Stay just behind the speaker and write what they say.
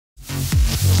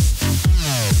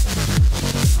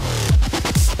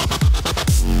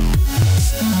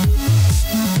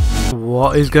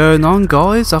What is going on,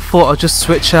 guys? I thought I'd just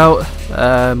switch out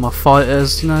my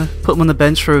fighters, you know, put them on the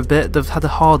bench for a bit. They've had a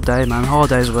hard day, man,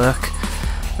 hard day's work.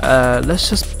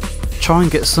 Let's just try and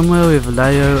get somewhere with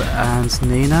Leo and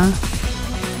Nina.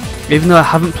 Even though I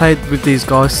haven't played with these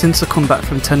guys since I come back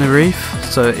from Tenerife,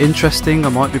 so interesting. I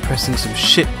might be pressing some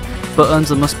shit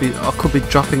buttons. I could be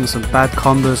dropping some bad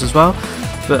combos as well.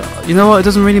 But you know what? It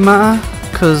doesn't really matter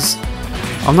because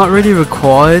I'm not really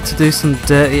required to do some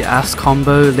dirty ass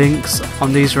combo links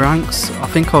on these ranks. I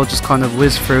think I'll just kind of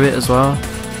whiz through it as well.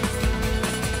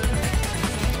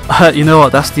 You know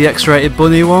what, that's the X-rated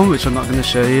bunny one, which I'm not going to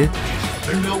show you.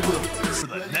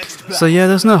 So yeah,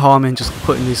 there's no harm in just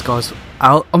putting these guys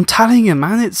out. I'm telling you,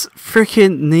 man, it's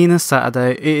freaking Nina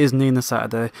Saturday. It is Nina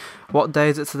Saturday. What day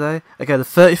is it today? Okay, the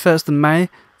 31st of May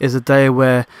is a day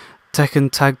where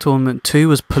Tekken Tag Tournament 2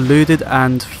 was polluted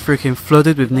and freaking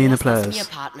flooded with Nina players.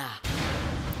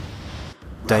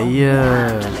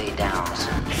 Damn.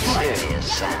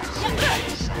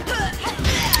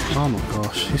 Oh my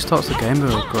gosh, who starts the game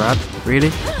with a grab?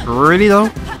 Really? Really though?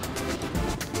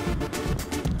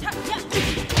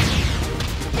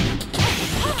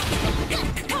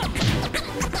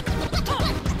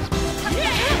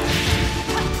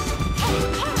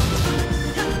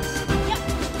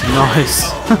 Nice.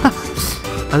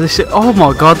 Oh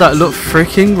my god, that looked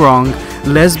freaking wrong.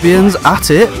 Lesbians at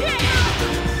it.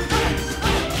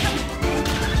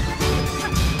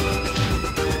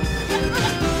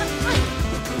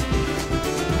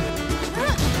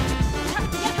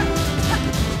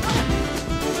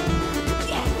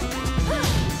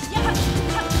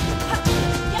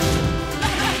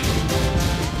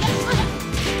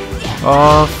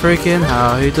 Oh freaking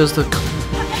hell, who does the...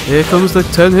 Here comes the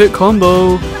 10-hit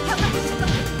combo.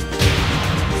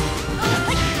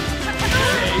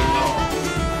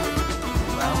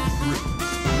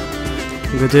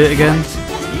 I'm gonna do it again.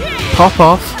 Pop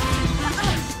off.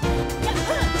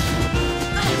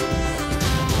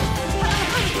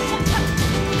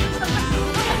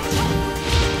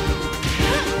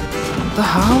 What the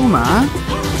hell, man?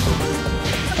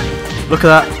 Look at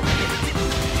that.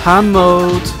 Ham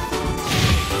mode.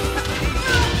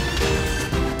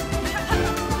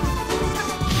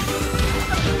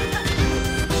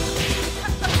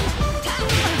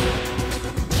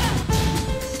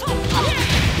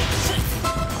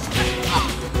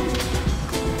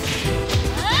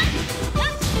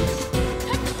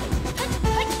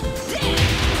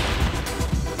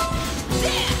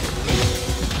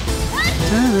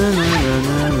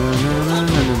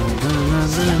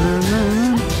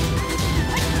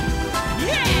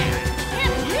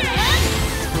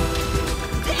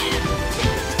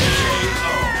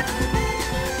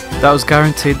 That was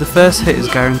guaranteed. The first hit is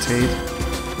guaranteed.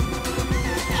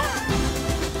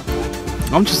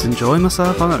 I'm just enjoying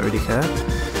myself. I don't really care.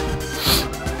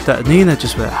 That Nina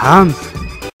just went ham.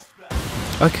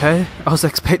 Okay, I was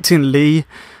expecting Lee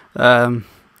to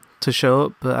show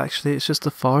up, but actually it's just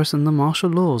the forest and the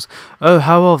martial laws. Oh,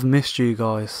 how I've missed you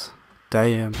guys.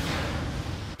 Damn.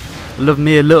 Love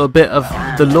me a little bit of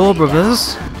the Law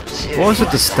Brothers. What is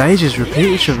with the stages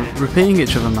repeating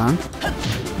each other, man?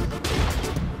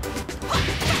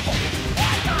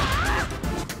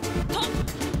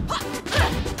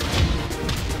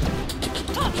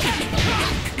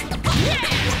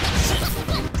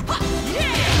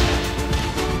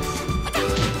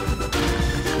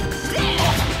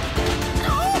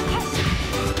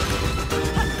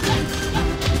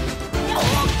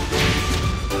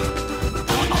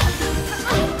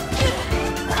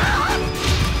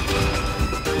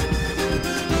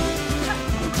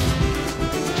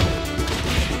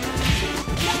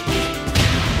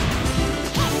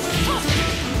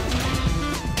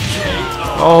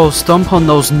 Oh, stomp on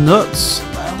those nuts.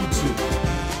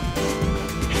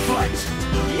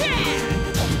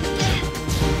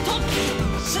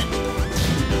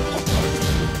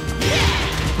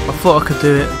 I thought I could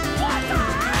do it.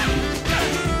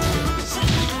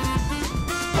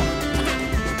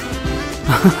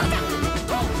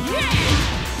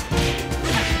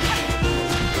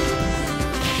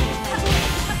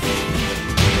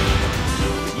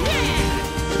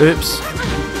 Oops.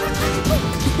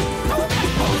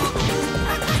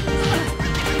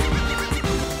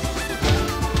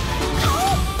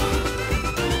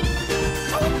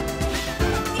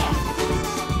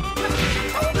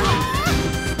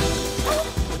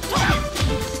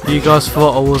 You guys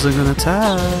thought I wasn't gonna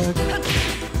tag.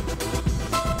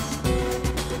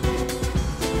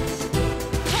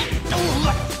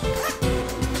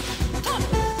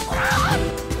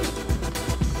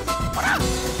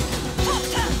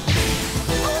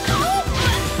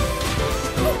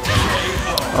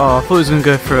 Oh, I thought he was going to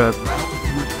go for a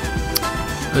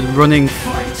And running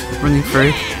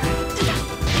through.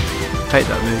 Hate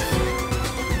that move.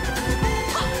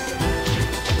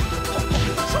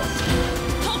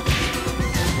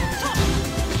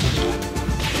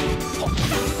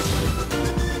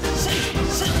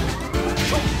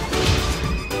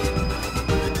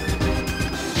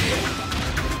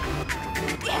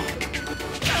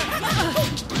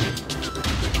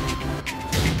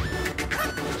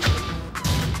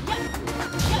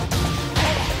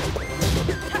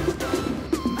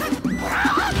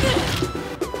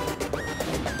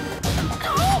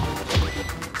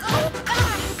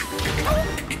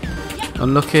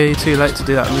 Unlucky, too late to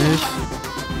do that move.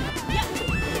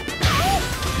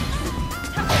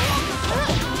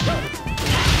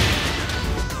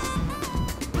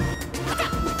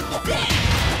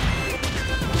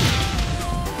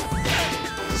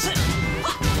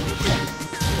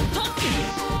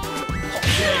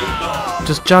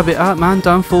 Just jab it out, man.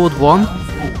 Down forward one.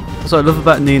 That's what I love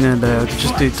about Nina and Leo.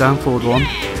 Just do down forward one.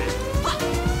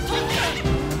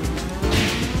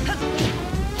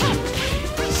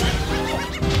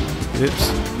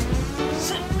 Oops.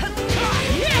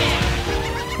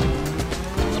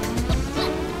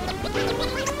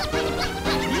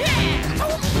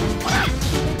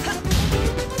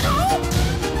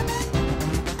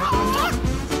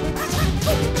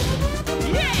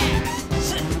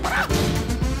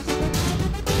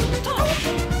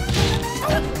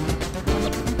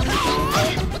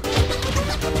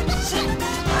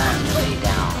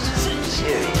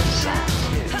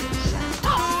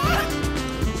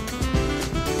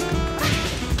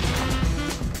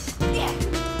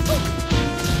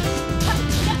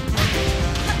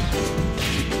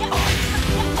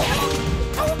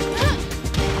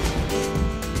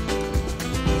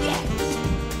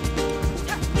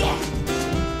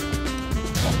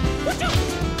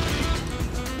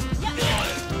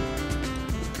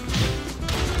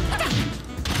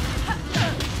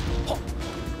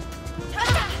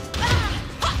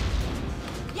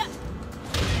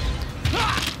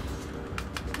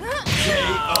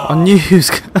 I knew he was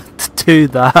going to do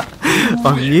that.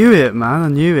 I knew it, man. I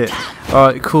knew it.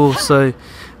 Alright, cool. So,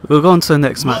 we'll go on to the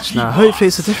next match now. Hopefully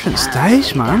it's a different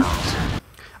stage, man.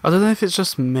 I don't know if it's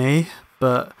just me,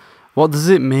 but what does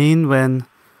it mean when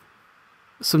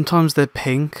sometimes they're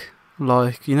pink?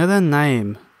 Like, you know their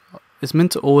name? It's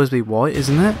meant to always be white,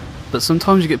 isn't it? But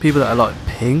sometimes you get people that are like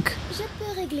pink.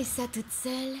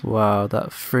 Wow,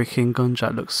 that freaking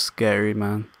gunjack looks scary,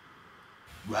 man.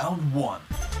 Round one.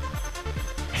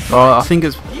 Oh, I think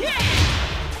it's...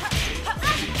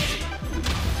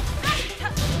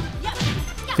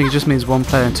 I think it just means one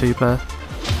player and two player.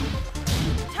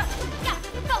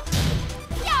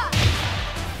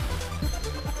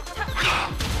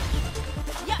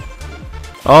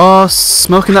 Oh,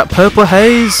 smoking that purple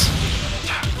haze.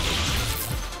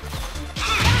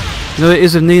 You know what it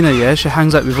is with Nina, yeah? She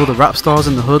hangs out with all the rap stars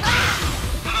in the hood.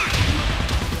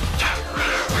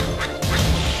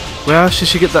 Where else did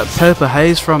she get that purple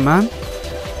haze from, man?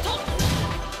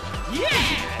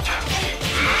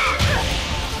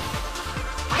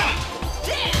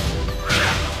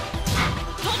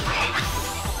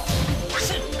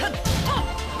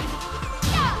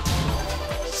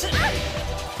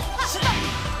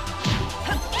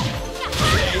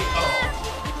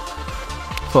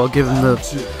 Thought I'd give him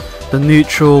the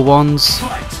neutral ones.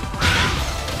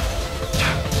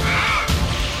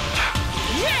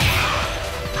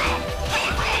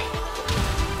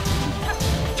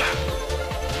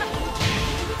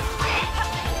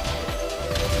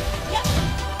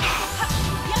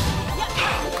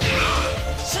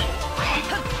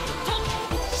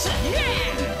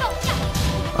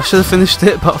 I should have finished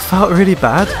it, but I felt really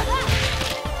bad.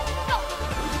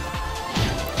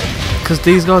 Because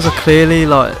these guys are clearly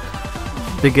like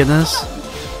beginners.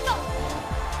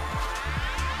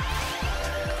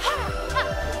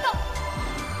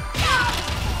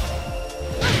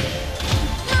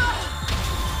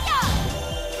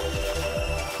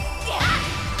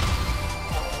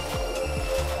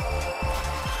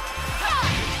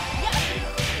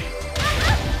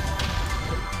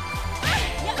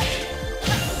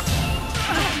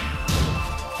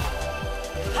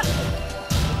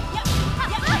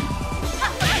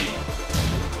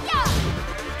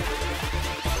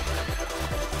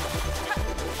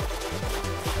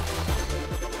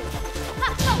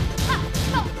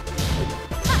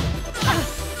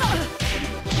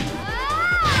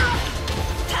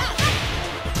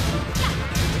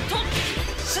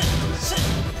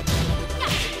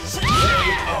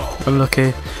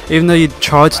 Unlucky. Even though you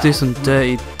tried to do some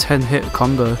dirty 10-hit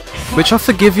combo, which I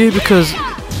forgive you because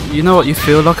you know what, you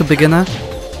feel like a beginner.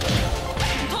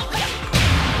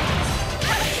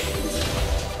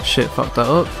 Shit, fucked that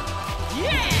up.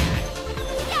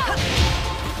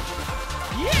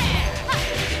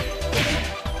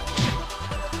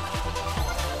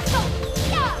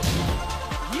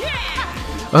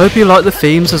 I hope you like the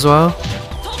themes as well.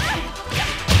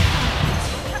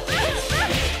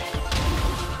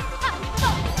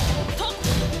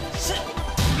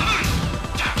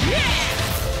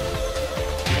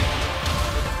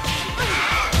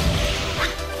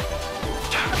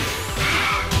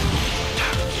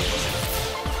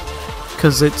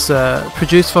 Because it's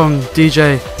produced from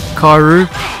DJ Karu,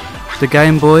 the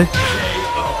Game Boy,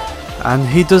 and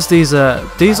he does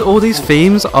all these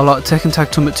themes are like Tekken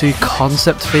Tag Tournament 2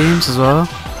 concept themes as well.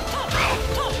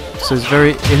 So it's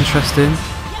very interesting.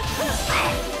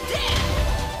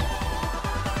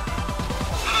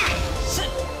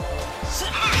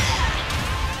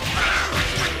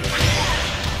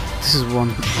 This is one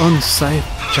unsafe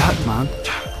jack, man.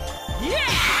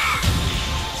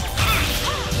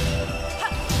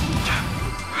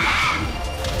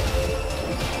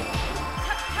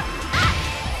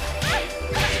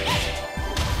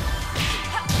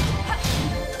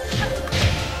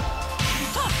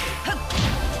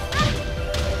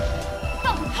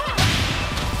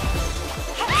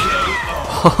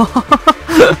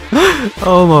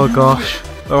 Oh my gosh.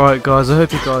 Alright guys, I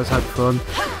hope you guys had fun.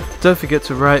 Don't forget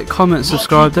to rate, comment,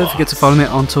 subscribe. Don't forget to follow me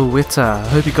on Twitter. I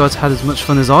hope you guys had as much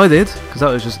fun as I did, because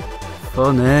that was just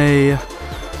funny.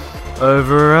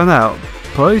 Over and out.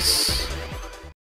 Peace.